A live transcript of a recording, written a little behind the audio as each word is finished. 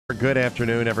Good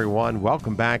afternoon, everyone.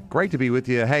 Welcome back. Great to be with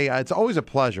you. Hey, it's always a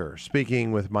pleasure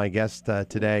speaking with my guest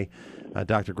today,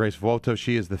 Dr. Grace Vuoto.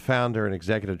 She is the founder and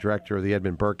executive director of the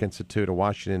Edmund Burke Institute, a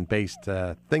Washington-based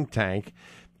think tank.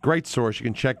 Great source. You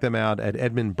can check them out at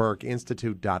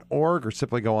edmundburkeinstitute.org or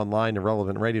simply go online to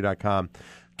relevantradio.com.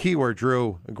 Keyword,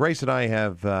 Drew. Grace and I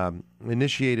have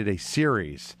initiated a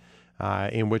series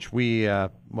in which we,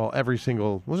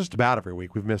 just about every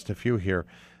week, we've missed a few here,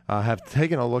 have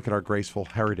taken a look at our graceful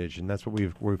heritage, and that's what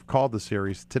we've called the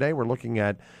series. Today we're looking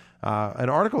at an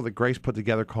article that Grace put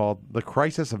together called The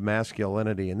Crisis of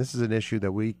Masculinity, and this is an issue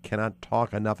that we cannot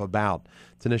talk enough about.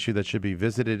 It's an issue that should be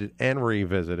visited and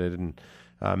revisited, and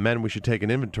men, we should take an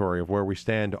inventory of where we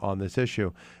stand on this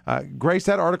issue. Grace,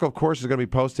 that article, of course, is going to be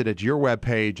posted at your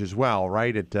webpage as well,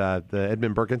 right, at the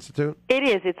Edmund Burke Institute? It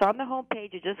is. It's on the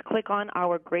homepage. You just click on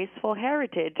our graceful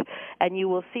heritage, and you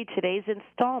will see today's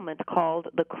installment called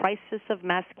The Crisis of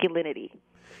Masculinity.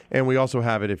 And we also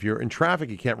have it, if you're in traffic,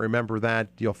 you can't remember that,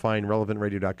 you'll find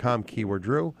relevantradio.com, keyword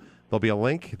Drew. There'll be a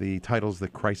link. The title's The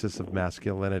Crisis of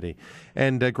Masculinity.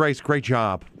 And Grace, great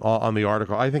job on the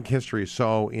article. I think history is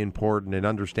so important in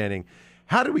understanding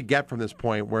how did we get from this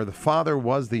point where the father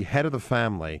was the head of the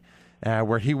family,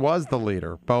 where he was the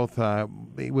leader, both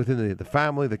within the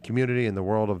family, the community, and the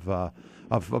world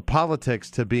of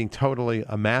politics, to being totally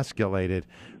emasculated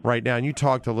right now. And you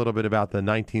talked a little bit about the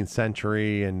 19th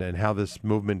century and how this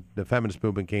movement, the feminist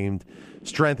movement, gained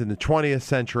strength in the 20th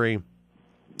century.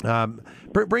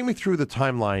 Bring me through the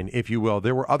timeline, if you will.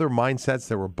 There were other mindsets.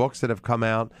 There were books that have come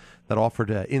out that offered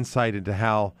insight into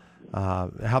how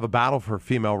the battle for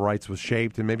female rights was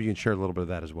shaped, and maybe you can share a little bit of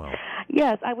that as well.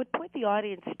 Yes, I would point the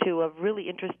audience to a really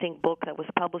interesting book that was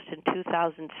published in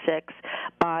 2006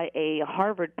 by a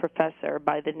Harvard professor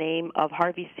by the name of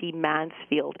Harvey C.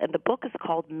 Mansfield, and the book is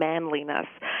called Manliness.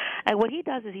 And what he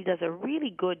does is he does a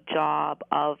really good job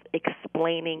of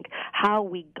explaining how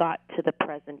we got to the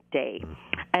present day.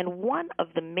 And one of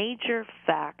the major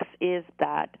facts is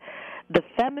that the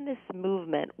feminist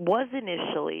movement was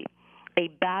initially a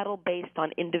battle based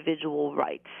on individual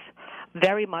rights,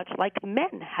 very much like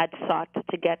men had sought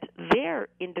to get their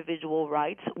individual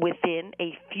rights within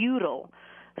a feudal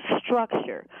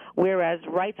structure, whereas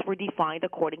rights were defined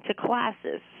according to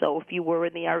classes. So if you were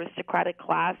in the aristocratic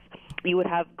class, you would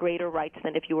have greater rights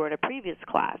than if you were in a previous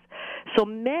class. So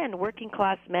men, working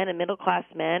class men and middle class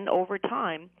men, over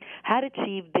time, had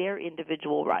achieved their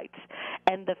individual rights.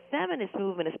 And the feminist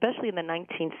movement, especially in the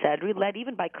 19th century, led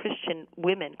even by Christian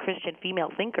women, Christian female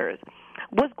thinkers,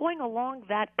 was going along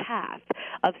that path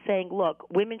of saying, look,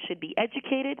 women should be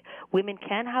educated, women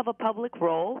can have a public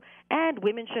role, and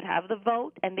women should have the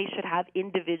vote, and they should have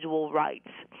individual rights.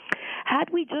 Had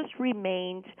we just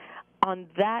remained on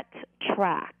that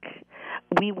track,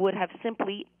 we would have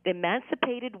simply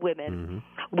emancipated women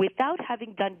without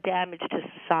having done damage to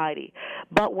society.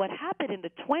 But what happened in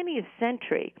the 20th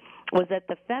century was that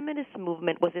the feminist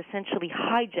movement was essentially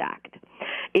hijacked.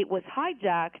 It was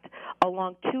hijacked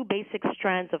along two basic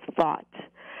strands of thought.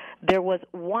 There was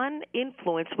one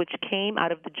influence which came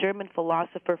out of the German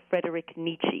philosopher Friedrich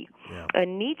Nietzsche. Yeah.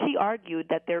 And Nietzsche argued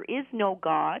that there is no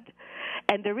God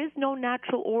and there is no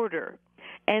natural order,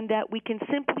 and that we can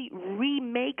simply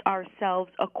remake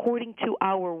ourselves according to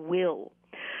our will.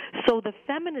 So the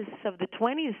feminists of the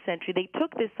 20th century, they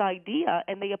took this idea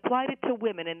and they applied it to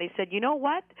women, and they said, you know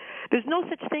what? There's no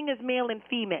such thing as male and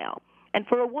female. And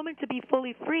for a woman to be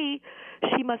fully free,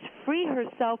 she must free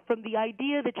herself from the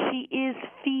idea that she is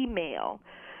female.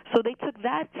 So they took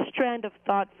that strand of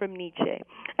thought from Nietzsche.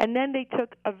 And then they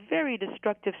took a very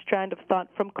destructive strand of thought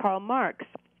from Karl Marx.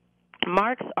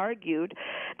 Marx argued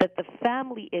that the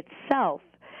family itself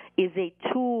is a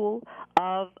tool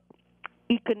of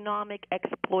economic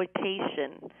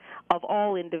exploitation of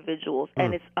all individuals,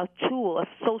 and it's a tool of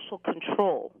social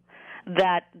control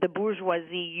that the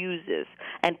bourgeoisie uses.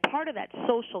 And part of that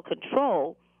social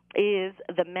control is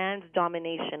the man's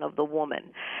domination of the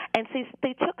woman. And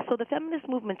so the feminist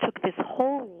movement took this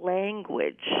whole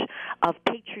language of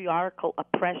patriarchal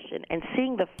oppression and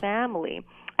seeing the family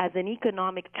as an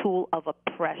economic tool of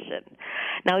oppression.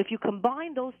 Now, if you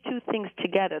combine those two things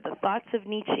together, the thoughts of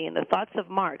Nietzsche and the thoughts of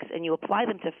Marx, and you apply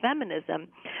them to feminism,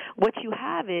 what you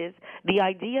have is the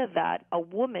idea that a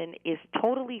woman is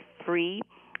totally free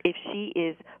if she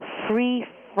is free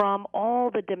from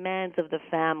all the demands of the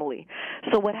family.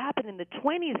 So what happened in the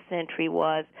 20th century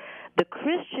was the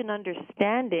Christian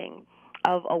understanding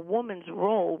of a woman's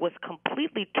role was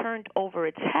completely turned over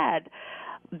its head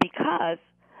because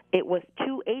it was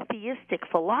two atheistic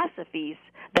philosophies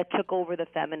that took over the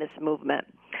feminist movement.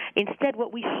 Instead,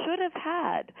 what we should have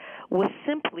had was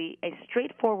simply a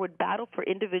straightforward battle for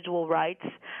individual rights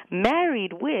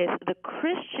married with the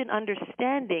Christian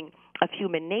understanding of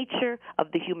human nature, of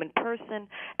the human person,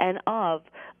 and of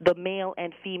the male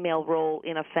and female role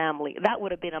in a family. That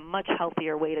would have been a much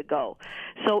healthier way to go.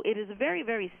 So it is a very,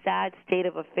 very sad state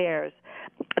of affairs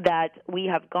that we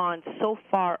have gone so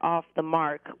far off the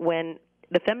mark when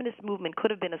the feminist movement could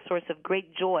have been a source of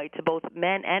great joy to both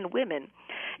men and women.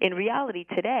 In reality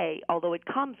today, although it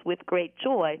comes with great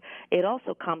joy, it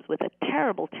also comes with a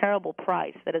terrible, terrible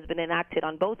price that has been enacted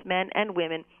on both men and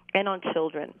women and on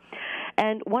children.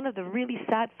 And one of the really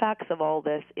sad facts of all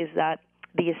this is that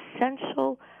the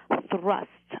essential thrust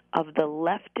of the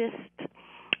leftist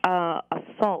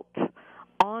assault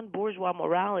on bourgeois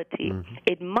morality,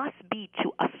 it must be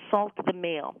to assault the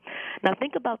male. Now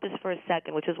think about this for a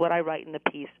second, which is what I write in the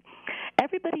piece.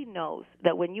 Everybody knows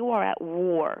that when you are at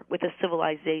war with a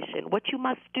civilization, what you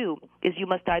must do is you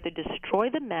must either destroy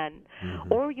the men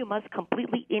or you must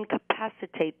completely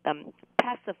incapacitate them,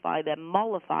 pacify them,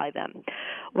 mollify them.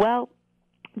 Well,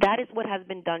 that is what has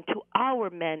been done to our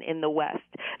men in the West.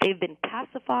 They've been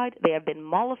pacified. They have been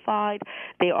mollified.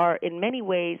 They are, in many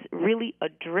ways, really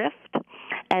adrift.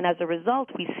 And as a result,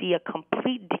 we see a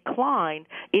complete decline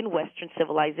in Western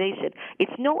civilization.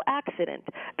 It's no accident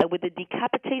that with the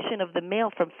decapitation of the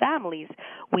male from families,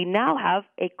 we now have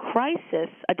a crisis,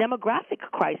 a demographic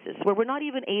crisis, where we're not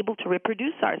even able to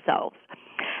reproduce ourselves.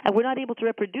 And we're not able to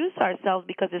reproduce ourselves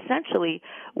because essentially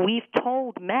we've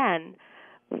told men,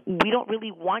 we don't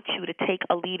really want you to take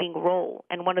a leading role.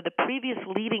 And one of the previous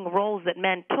leading roles that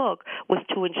men took was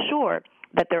to ensure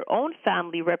that their own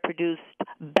family reproduced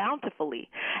bountifully,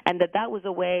 and that was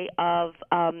a way of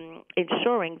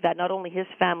ensuring that not only his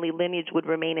family lineage would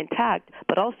remain intact,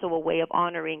 but also a way of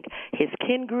honoring his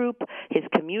kin group, his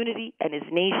community, and his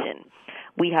nation.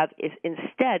 We have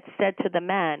instead said to the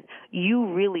man,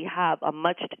 you really have a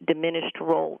much diminished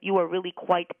role. You are really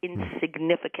quite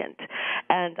insignificant.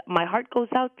 And my heart goes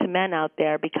out to men out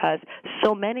there because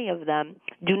so many of them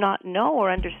do not know or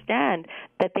understand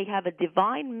that they have a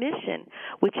divine mission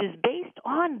which is based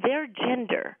on their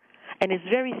gender. And it's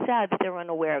very sad that they're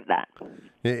unaware of that.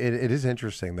 It is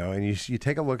interesting, though, and you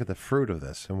take a look at the fruit of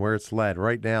this and where it's led.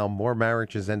 Right now, more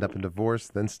marriages end up in divorce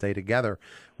than stay together.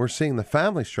 We're seeing the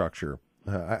family structure,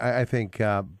 I think,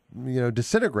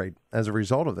 disintegrate as a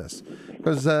result of this,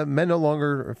 because men no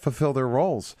longer fulfill their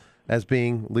roles as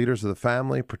being leaders of the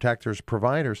family, protectors,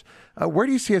 providers. Where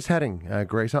do you see us heading,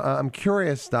 Grace? I'm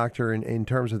curious, Doctor, in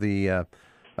terms of the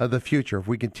future. If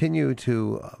we continue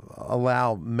to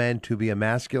allow men to be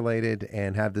emasculated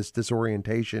and have this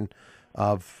disorientation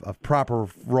of proper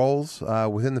roles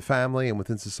within the family and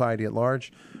within society at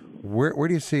large, where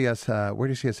do you see us? Where do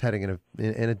you see us heading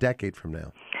in a decade from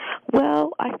now? Well,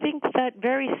 I think that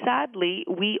very sadly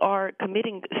we are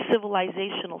committing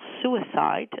civilizational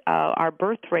suicide. Our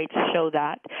birth rates show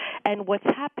that. And what's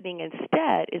happening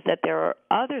instead is that there are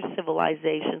other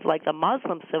civilizations, like the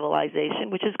Muslim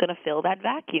civilization, which is going to fill that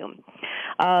vacuum.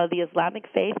 The Islamic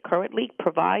faith currently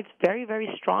provides very, very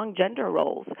strong gender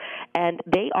roles, and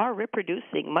they are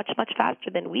reproducing much, much faster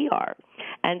than we are.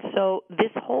 And so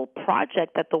this whole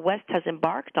project that the West has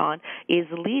embarked on is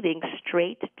leading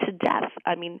straight to death.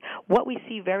 I mean, what we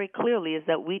see very clearly is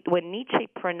that when Nietzsche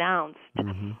pronounced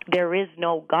there is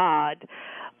no God,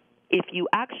 if you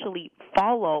actually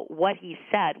follow what he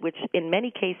said, which in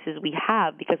many cases we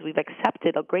have because we've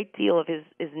accepted a great deal of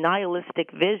his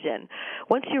nihilistic vision,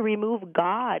 once you remove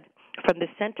God from the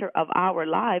center of our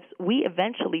lives, we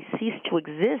eventually cease to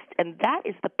exist, and that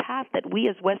is the path that we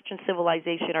as Western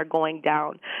civilization are going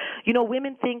down. You know,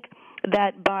 women think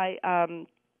that by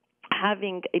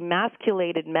having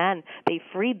emasculated men, they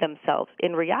freed themselves.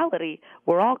 In reality,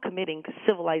 we're all committing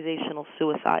civilizational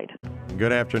suicide.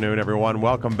 Good afternoon, everyone.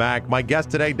 Welcome back. My guest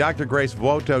today, Dr. Grace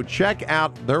Vuoto. Check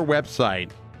out their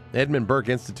website,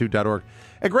 edmundburkeinstitute.org.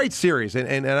 A great series,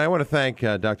 and I want to thank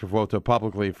Dr. Vuoto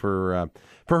publicly for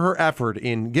her effort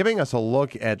in giving us a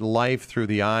look at life through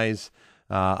the eyes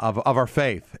of our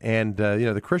faith. And,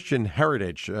 the Christian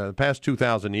heritage, the past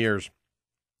 2,000 years,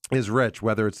 is rich,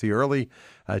 whether it's the early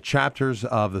chapters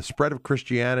of the spread of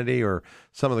Christianity or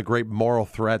some of the great moral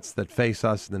threats that face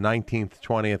us in the 19th,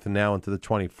 20th, and now into the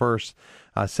 21st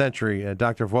century.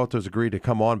 Dr. Vuoto has agreed to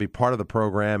come on, be part of the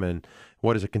program, and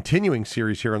what is a continuing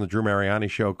series here on the Drew Mariani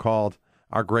Show called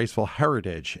Our Graceful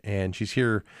Heritage. And she's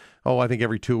here, I think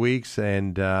every 2 weeks.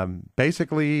 And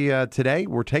basically today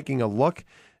we're taking a look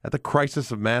at the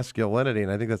crisis of masculinity,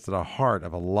 and I think that's at the heart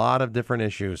of a lot of different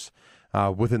issues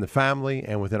within the family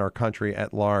and within our country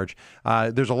at large.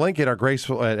 There's a link at our at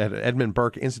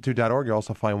EdmundBurkeInstitute.org. You'll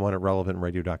also find one at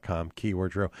relevantradio.com.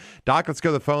 Keyword Drew. Doc, let's go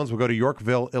to the phones. We'll go to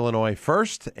Yorkville, Illinois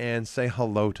first and say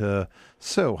hello to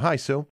Sue. Hi, Sue.